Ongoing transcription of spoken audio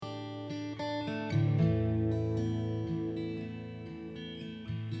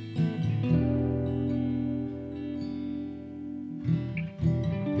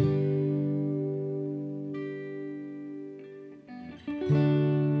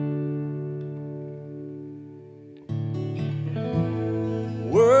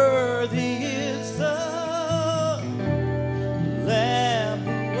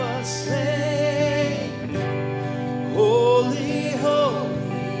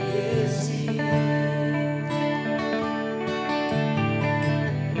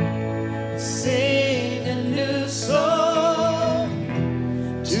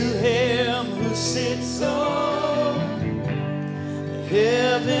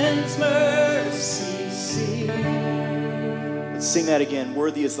heaven's mercy seat. Let's sing that again.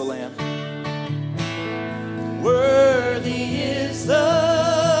 Worthy is the Lamb. Worthy is the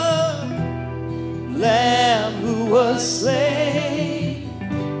Lamb who was slain.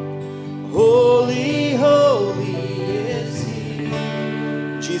 Holy, holy is He.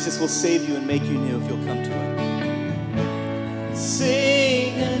 Jesus will save you and make you new if you'll come to Him.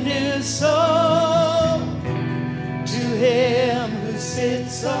 Sing a new song to Him who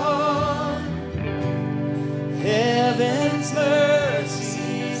sits on heaven's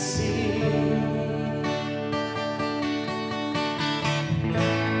mercy seat.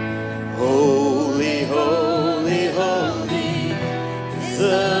 Holy, holy, holy is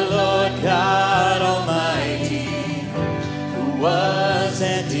the Lord God Almighty, who was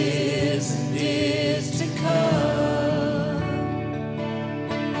and is to come.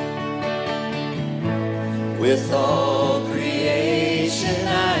 With all creation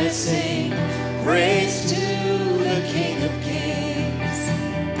I sing praise to the King of Kings.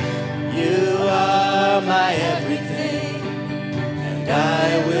 You are my everything, and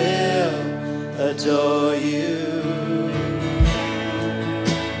I will adore you.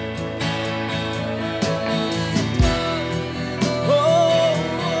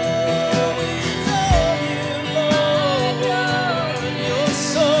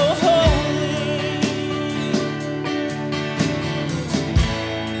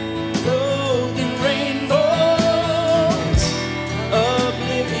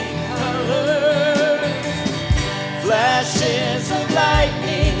 Flashes of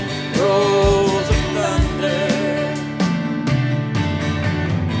lightning, rolls of thunder,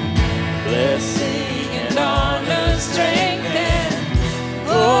 blessing and honor, strength and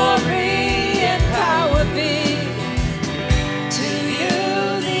glory and power be to you,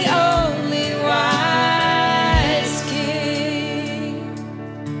 the only wise King.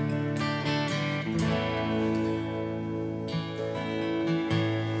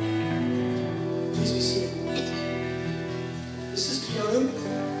 Please be seated. This is Vickoren.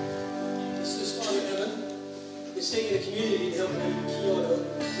 This is Father Evan. It's taking a community to help Kiana to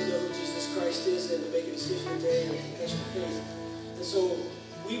know who Jesus Christ is and to make a decision today and a confession of faith. And so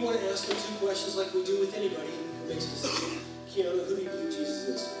we want to ask her two questions like we do with anybody who makes a decision. Kiana, who do you believe Jesus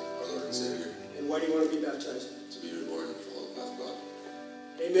is? Our Lord and Savior, And why do you want to be baptized? to be reborn and full of God.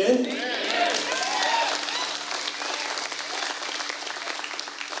 Amen?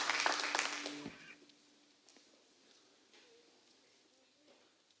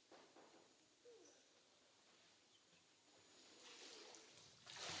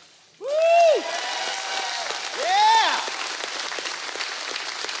 Woo! Yeah!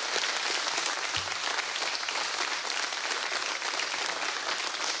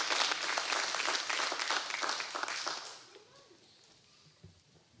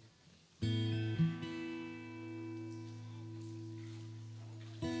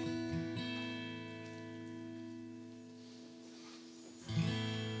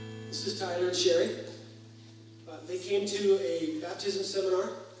 This is Tyler and Sherry. They came to a baptism seminar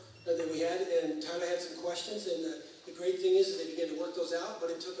that we had, and Tyler had some questions, and the great thing is they began to work those out, but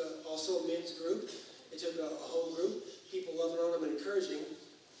it took also a men's group. It took a home group, people loving on him and encouraging,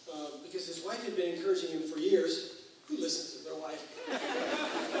 because his wife had been encouraging him for years. Who listens to their wife?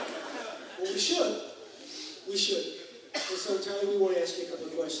 Well, we should. We should. And so, Tyler, we want to ask you a couple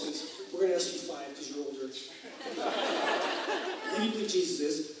of questions. We're going to ask you 5 because you're older. Who do you believe Jesus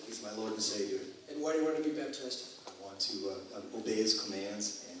is? He's my Lord and Savior. And why do you want to be baptized? I want to obey His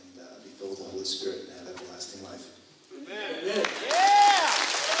commands and be filled with the Holy Spirit and have everlasting life. Amen. Yeah!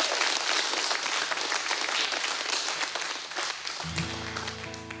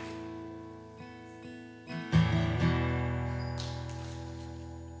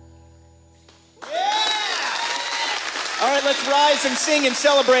 All right, let's rise and sing and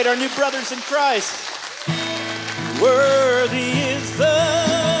celebrate our new brothers in Christ. Worthy is the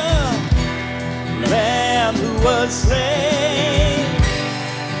Lamb who was slain.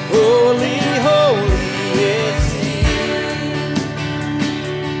 Holy, holy is He.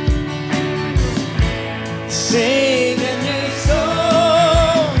 Sing a new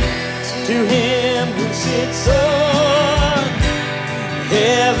song to Him who sits on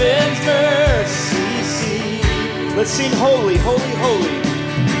heaven's mercy seat. Let's sing holy, holy, holy.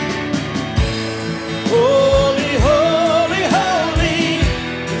 Holy, holy, holy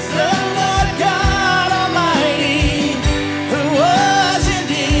is the Lord God Almighty, who was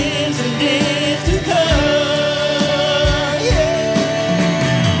and is to come. Yeah.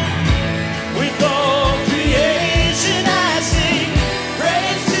 With all creation I sing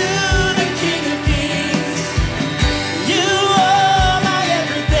praise to the King of Kings. You are my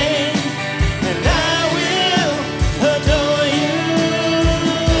everything.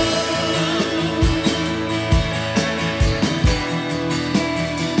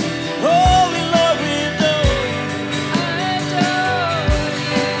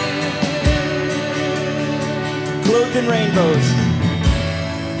 clothed in rainbows,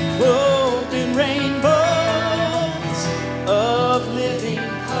 clothed in rainbows of living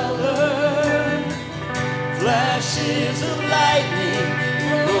color, flashes of lightning,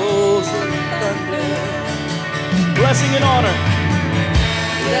 rolls of thunder. Blessing and honor.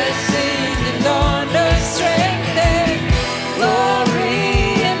 Blessing and honor, strength and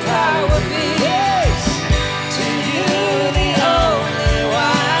glory and power be to you, the only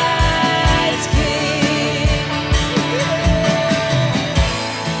wise King.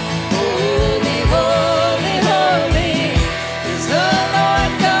 Holy, holy, holy is the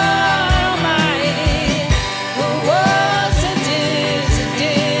Lord God Almighty, who was and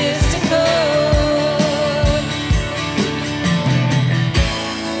is to come.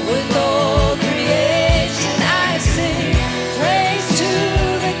 With all creation I sing praise to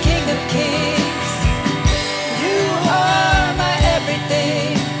the King of Kings. You are my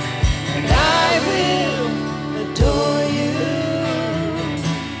everything, and I will adore you.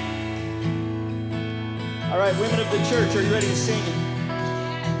 All right, women of the church, are you ready to sing?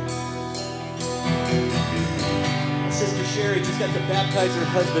 Sister Sherry just got to baptize her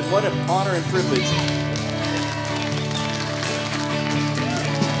husband. What an honor and privilege.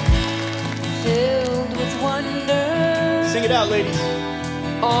 Filled with wonder, Sing it out, ladies.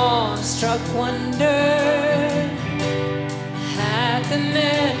 awestruck wonder, at the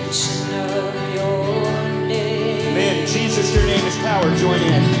mention of your name. Man, Jesus, your name is power. Join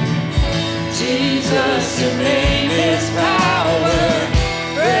in. Jesus, your name is power,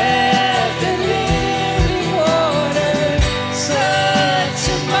 breath and living water, such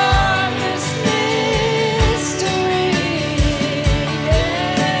a marvelous mystery.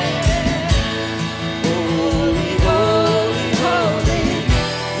 Holy, holy, holy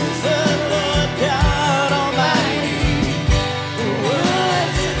is the Lord God Almighty, who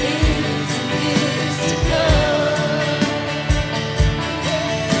was and is to come.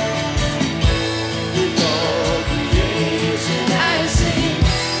 With all creation I sing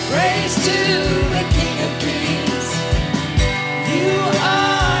praise to the King of Kings. You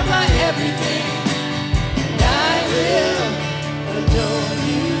are my everything, and I will adore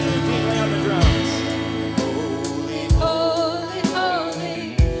you. Lay on the drums. Holy, holy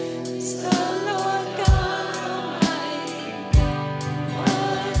is the Lord God Almighty,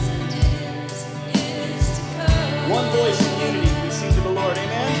 was and is to come. One voice in unity, we sing to the Lord.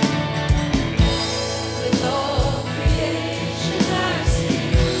 Amen. With all creation I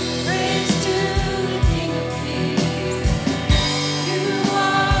sing praise to the King of Kings. You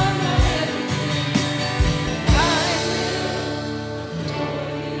are my everything, and I will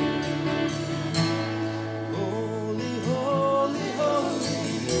adore you. Holy, holy, holy.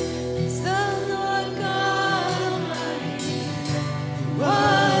 Is the Lord God Almighty,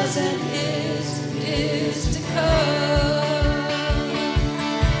 was and is to come.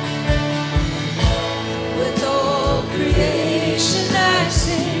 With all creation I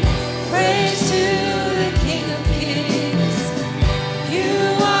sing praise to the King of Kings. You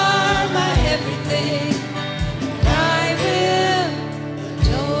are my everything, and I will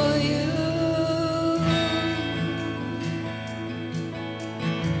adore you.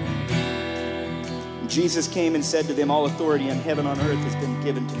 Jesus came and said to them, all authority in heaven and on earth has been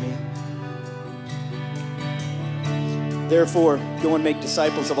given to me. Therefore, go and make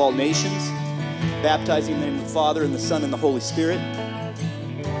disciples of all nations, baptizing them in the name of the Father and the Son and the Holy Spirit,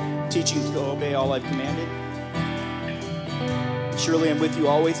 teaching to obey all I've commanded. Surely I'm with you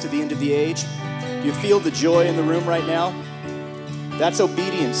always to the end of the age. Do you feel the joy in the room right now? That's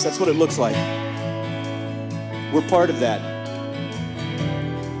obedience. That's what it looks like. We're part of that.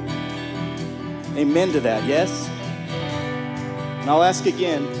 Amen to that, yes? And I'll ask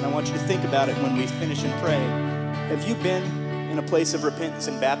again, and I want you to think about it when we finish and pray. Have you been in a place of repentance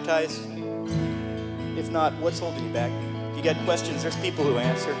and baptized? If not, what's holding you back? If you got questions, there's people who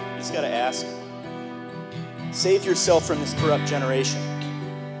answer. You just got to ask. Save yourself from this corrupt generation.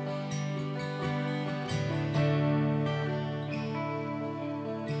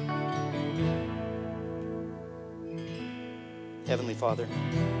 Heavenly Father,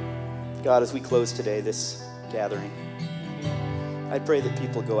 God, as we close today, this gathering, I pray that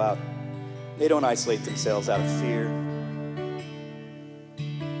people go out. They don't isolate themselves out of fear.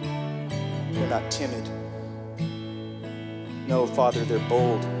 They're not timid. No, Father, they're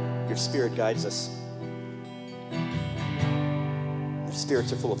bold. Your Spirit guides us. Their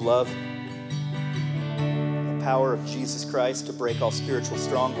spirits are full of love. The power of Jesus Christ to break all spiritual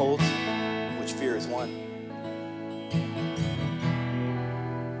strongholds, which fear is one.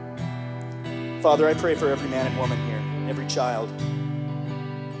 Father, I pray for every man and woman here, every child.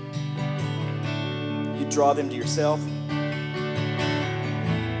 You'd draw them to yourself.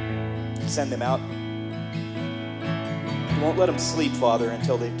 Send them out. You won't let them sleep, Father,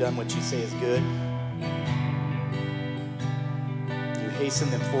 until they've done what you say is good. You hasten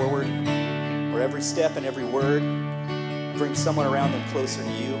them forward, where every step and every word brings someone around them closer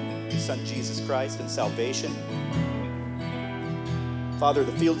to you, your Son Jesus Christ, and salvation. Father,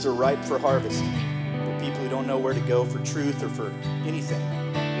 the fields are ripe for harvest. For people who don't know where to go for truth or for anything.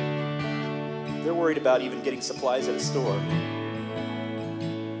 They're worried about even getting supplies at a store.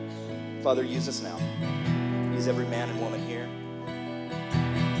 Father, use us now. Use every man and woman here.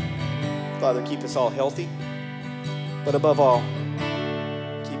 Father, keep us all healthy, but above all,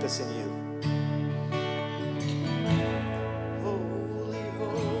 keep us in you. Holy,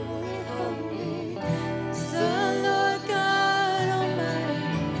 holy, holy is the Lord God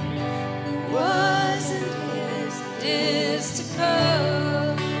Almighty, who was and is to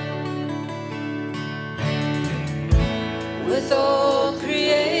come. With all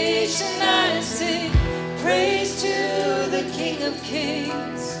creation I sing praise to the King of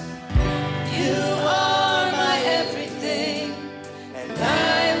Kings. You are my everything, and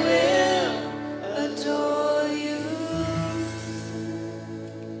I will adore you.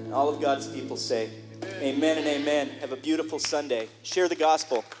 All of God's people say, amen and amen. Have a beautiful Sunday. Share the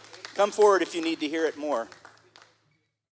gospel. Come forward if you need to hear it more.